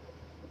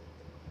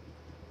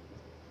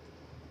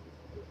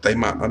 they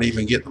might not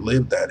even get to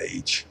live that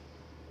age.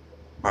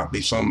 Might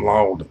be some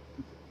law that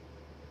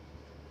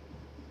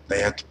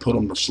they have to put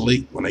them to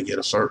sleep when they get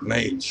a certain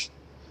age,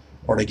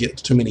 or they get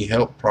too many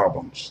health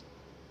problems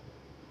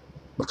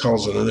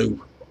because of the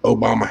new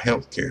Obama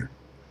health care.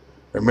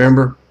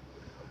 Remember,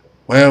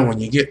 well, when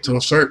you get to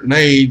a certain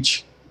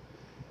age,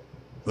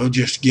 we'll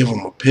just give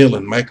them a pill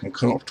and make them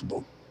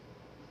comfortable.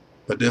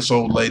 But this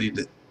old lady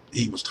that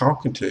he was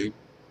talking to,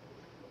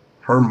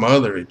 her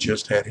mother had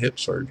just had hip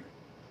surgery.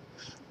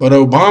 But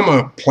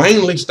Obama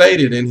plainly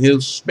stated in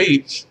his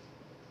speech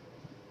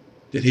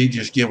that he'd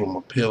just give them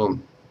a pill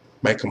and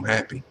make them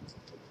happy.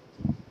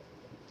 You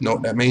know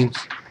what that means?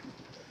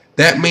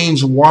 That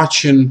means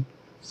watching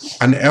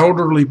an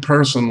elderly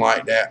person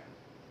like that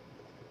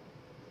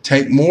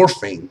take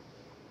morphine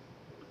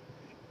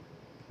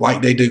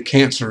like they do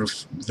cancer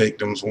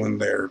victims when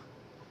they're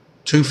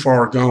too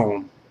far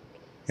gone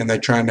and they're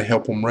trying to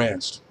help them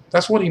rest.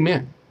 That's what he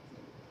meant.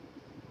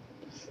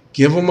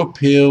 Give them a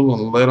pill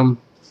and let them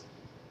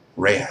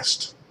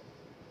rest.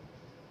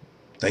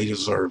 They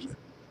deserve it.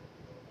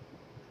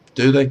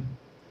 Do they?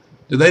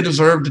 Do they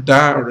deserve to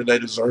die, or do they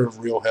deserve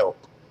real help?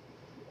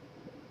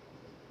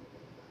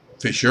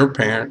 If it's your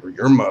parent or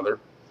your mother,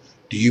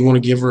 do you want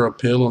to give her a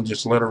pill and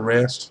just let her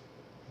rest?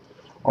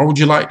 Or would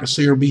you like to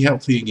see her be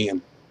healthy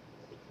again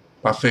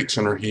by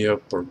fixing her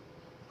hip or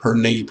her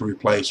knee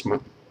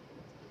replacement,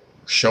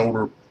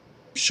 shoulder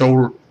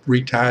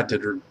retied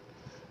to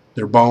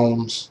their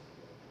bones?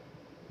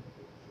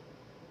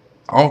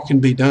 All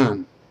can be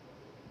done.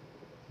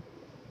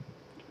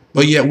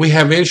 But yet we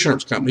have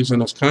insurance companies in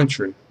this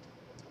country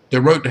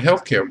that wrote the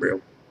healthcare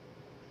bill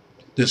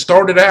that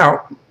started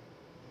out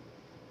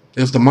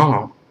as the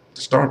mob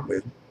to start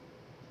with.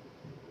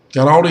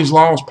 Got all these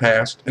laws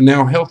passed, and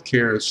now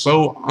healthcare is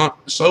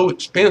so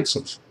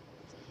expensive.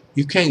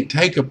 You can't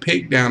take a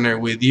pig down there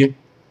with you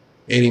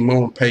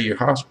anymore and pay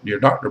your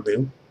doctor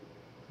bill,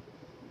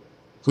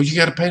 because you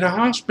got to pay the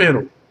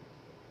hospital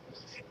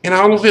and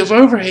all of its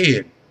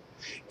overhead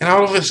and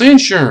all of its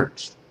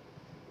insurance.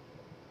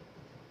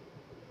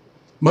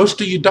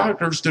 Most of you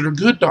doctors that are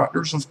good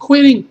doctors are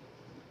quitting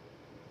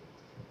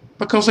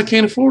because they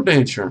can't afford the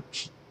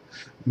insurance.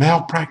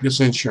 Malpractice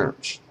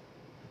insurance.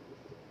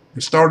 They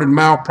started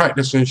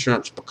malpractice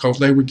insurance because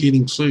they were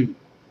getting sued.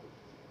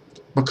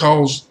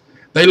 Because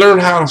they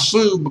learned how to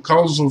sue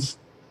because of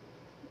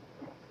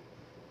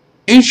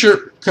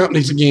insurance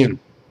companies again.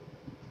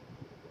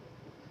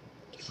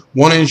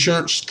 One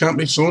insurance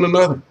company suing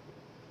another.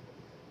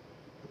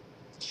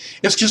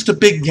 It's just a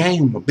big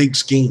game, a big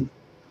scheme,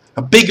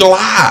 a big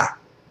lie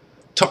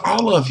to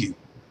all of you,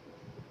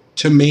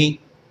 to me,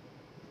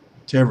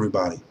 to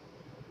everybody.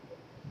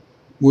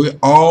 We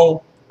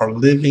all are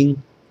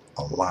living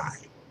a lie.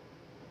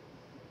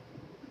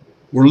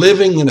 We're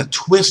living in a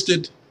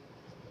twisted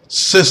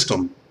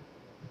system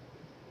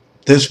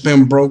that's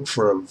been broke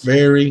for a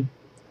very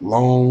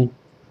long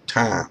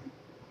time.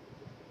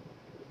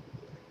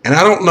 And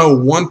I don't know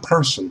one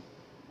person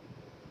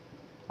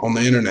on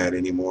the internet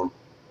anymore,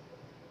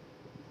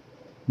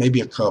 maybe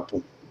a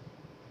couple,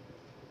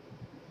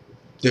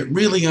 that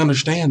really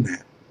understand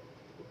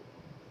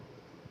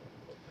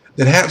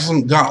that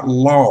hasn't got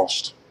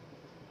lost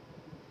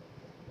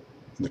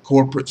in the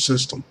corporate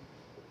system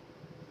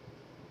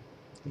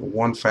in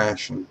one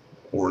fashion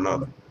or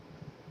another.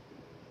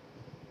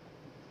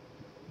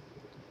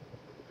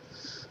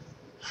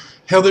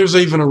 Hell, there's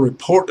even a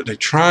report that they're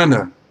trying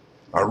to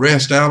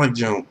arrest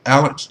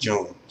Alex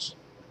Jones.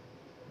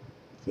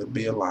 Could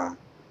be a lie.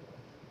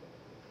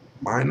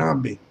 Might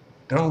not be.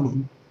 Don't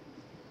know.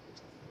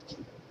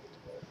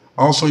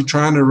 Also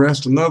trying to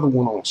arrest another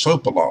one on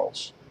SOPA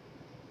laws.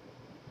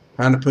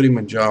 Trying to put him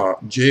in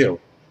jail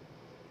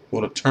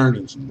with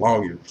attorneys and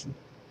lawyers and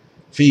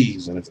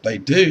fees. And if they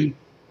do,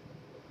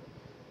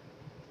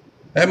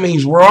 that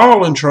means we're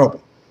all in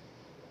trouble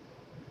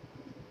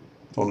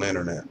on the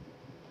internet.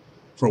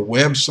 For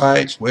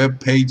websites, web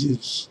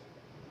pages,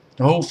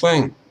 the whole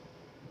thing.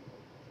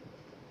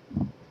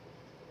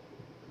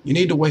 You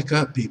need to wake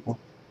up, people.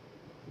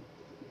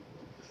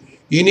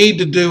 You need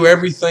to do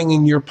everything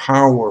in your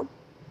power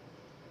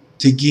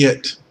to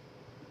get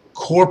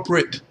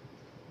corporate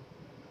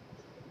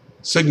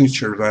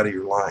signatures out of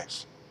your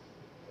life.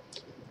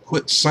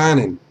 Quit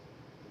signing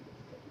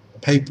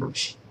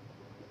papers.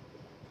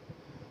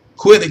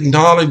 Quit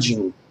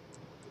acknowledging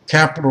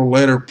capital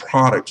letter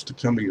products to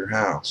come to your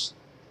house.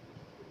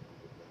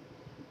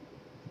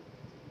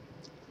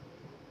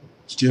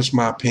 It's just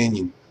my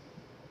opinion.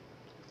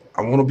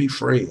 I want to be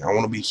free. I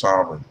want to be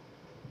sovereign.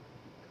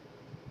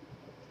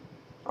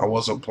 I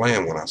wasn't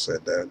playing when I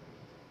said that.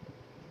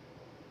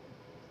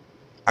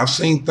 I've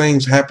seen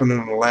things happen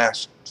in the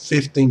last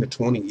 15 to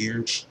 20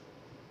 years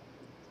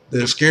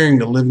that are scaring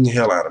the living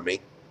hell out of me.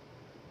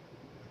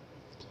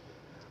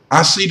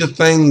 I see the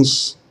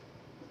things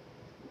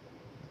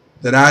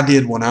that I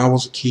did when I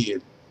was a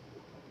kid,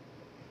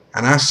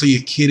 and I see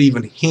a kid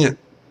even hint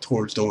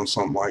towards doing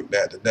something like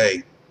that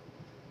today.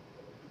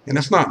 And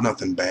it's not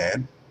nothing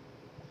bad.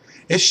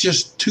 It's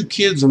just two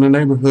kids in the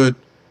neighborhood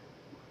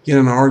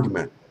getting in an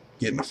argument,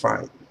 getting a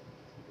fight.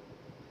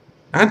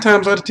 9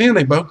 times out of 10,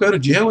 they both go to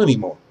jail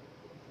anymore.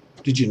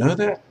 Did you know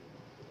that?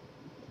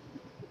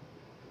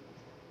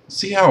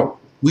 See how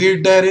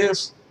weird that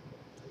is?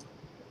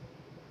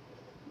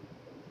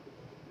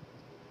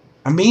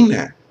 I mean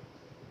that.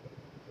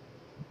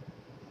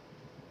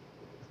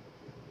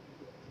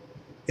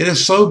 It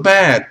is so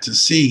bad to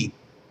see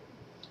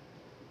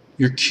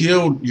your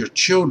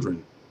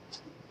children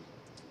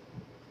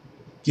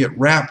get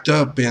wrapped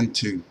up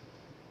into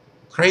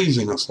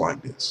craziness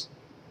like this.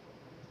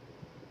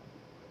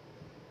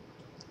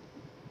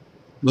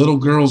 Little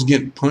girls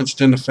getting punched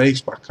in the face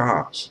by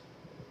cops.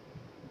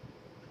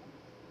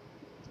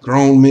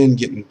 Grown men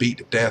getting beat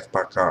to death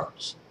by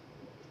cops.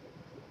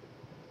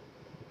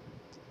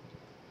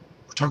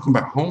 We're talking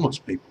about homeless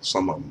people,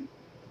 some of them.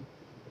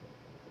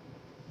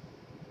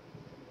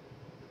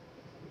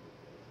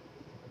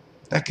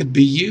 That could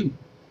be you.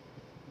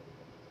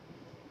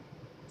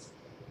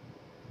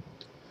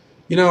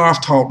 You know,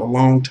 I've talked a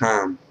long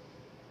time.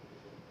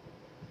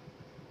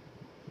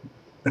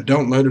 I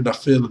don't know that I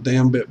feel a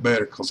damn bit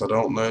better because I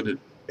don't know that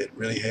it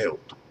really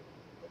helped.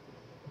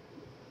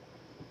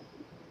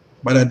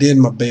 But I did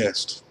my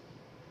best.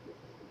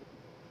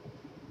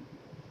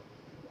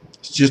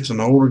 It's just an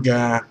older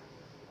guy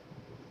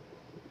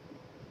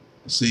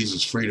that sees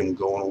his freedom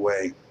going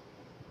away.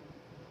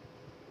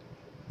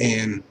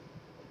 And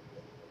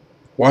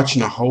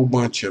watching a whole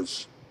bunch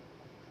of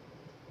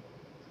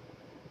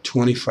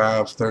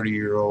 25,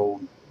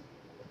 30-year-old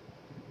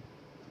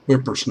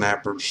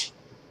whippersnappers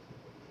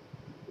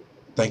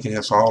thinking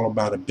it's all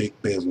about a big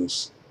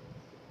business,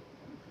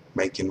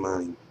 making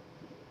money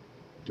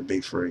to be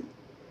free.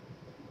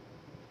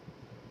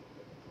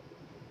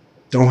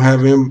 Don't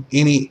have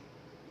any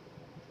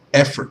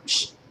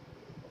efforts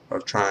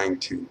of trying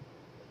to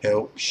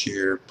help,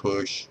 share,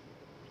 push,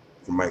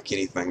 or make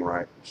anything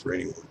right for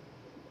anyone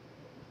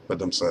but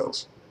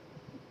themselves.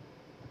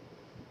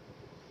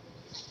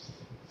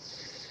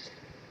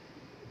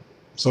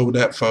 So with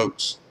that,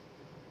 folks,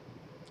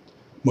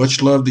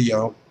 much love to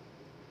y'all.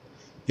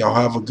 Y'all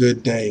have a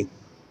good day.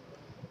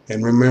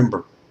 And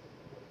remember,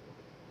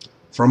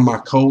 from my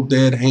cold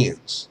dead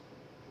hands,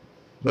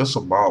 let's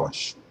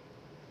abolish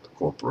the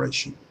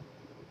corporation.